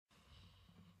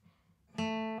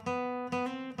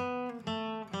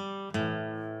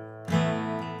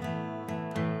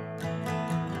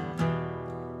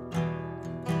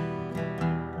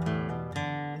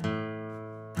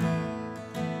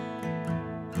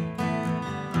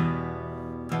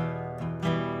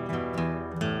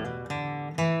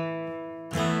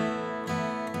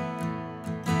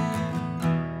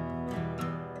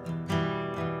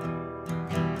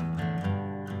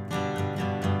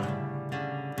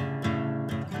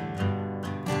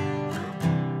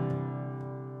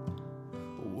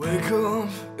wake up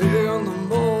in the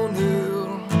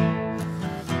morning,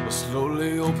 I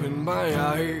slowly open my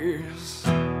eyes.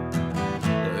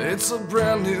 It's a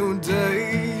brand new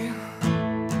day,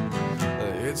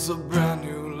 it's a brand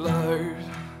new light.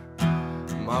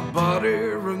 My body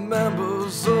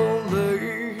remembers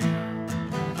only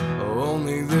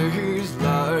these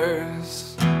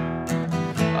lies.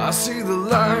 I see the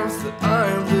life that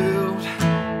I lived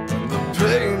and the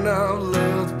pain I've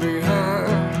left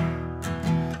behind.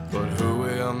 But who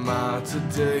am I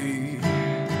today?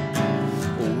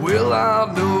 Will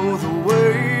I know the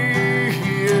way?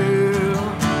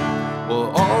 Yeah. Well,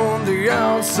 on the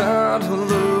outside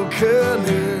looking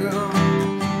in,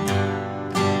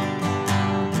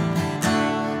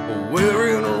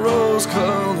 wearing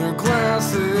rose-colored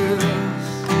glasses,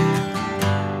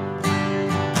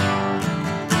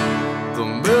 the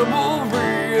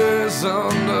memory is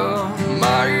under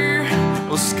my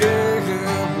skin.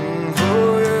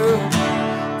 Oh yeah,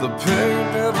 the pain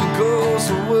never goes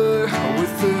away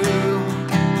with it.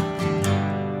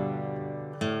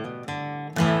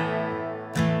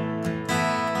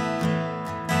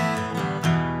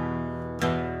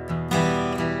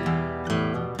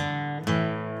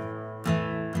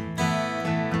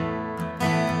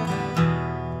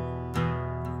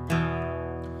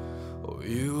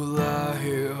 You lie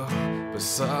here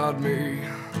beside me,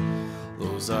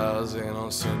 those eyes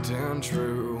innocent and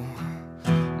true,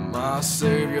 my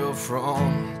savior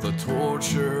from the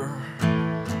torture,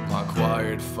 my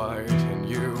quiet fight in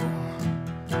you.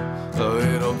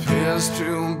 It appears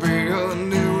to be a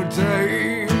new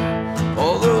day,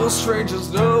 although strangers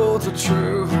know the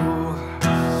truth.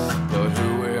 But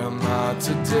who am I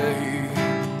today?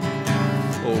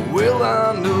 Or will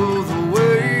I know the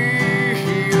way?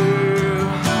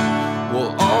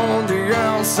 Well, on the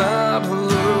outside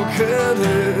looking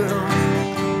in,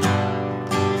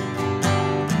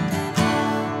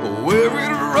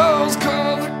 wearing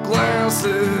rose-colored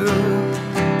glasses,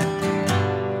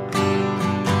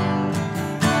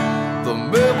 the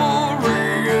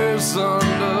memory is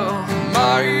under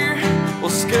my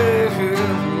skin.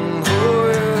 Oh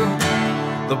yeah,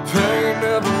 the pain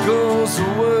never goes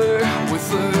away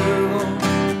with it.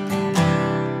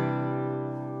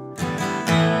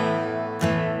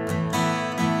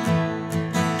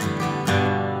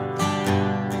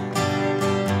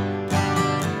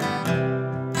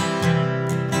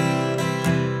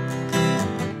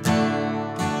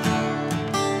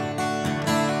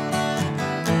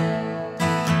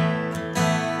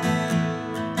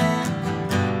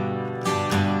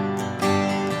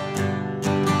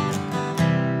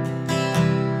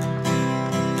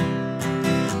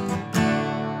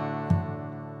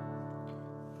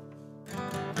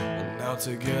 Now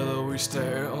together we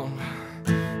stand,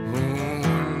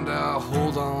 and I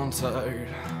hold on tight.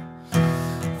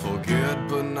 Forget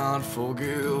but not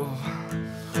forgive.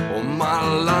 Oh, my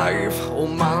life, oh,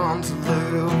 mine to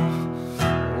live.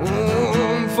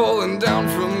 I'm falling down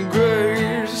from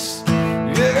grace.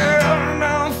 Yeah,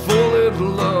 now I'm falling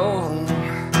alone.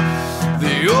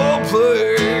 The old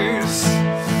place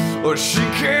where she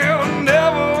can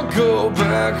never go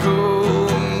back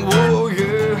home. Oh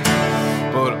yeah,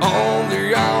 but on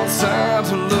the outside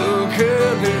to look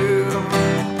at him,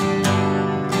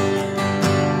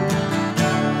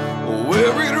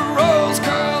 wearing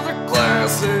rose-colored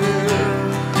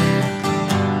glasses,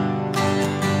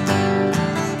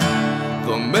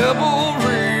 the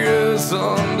memory is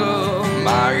under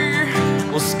my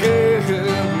skin.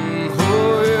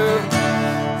 Oh yeah,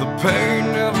 the pain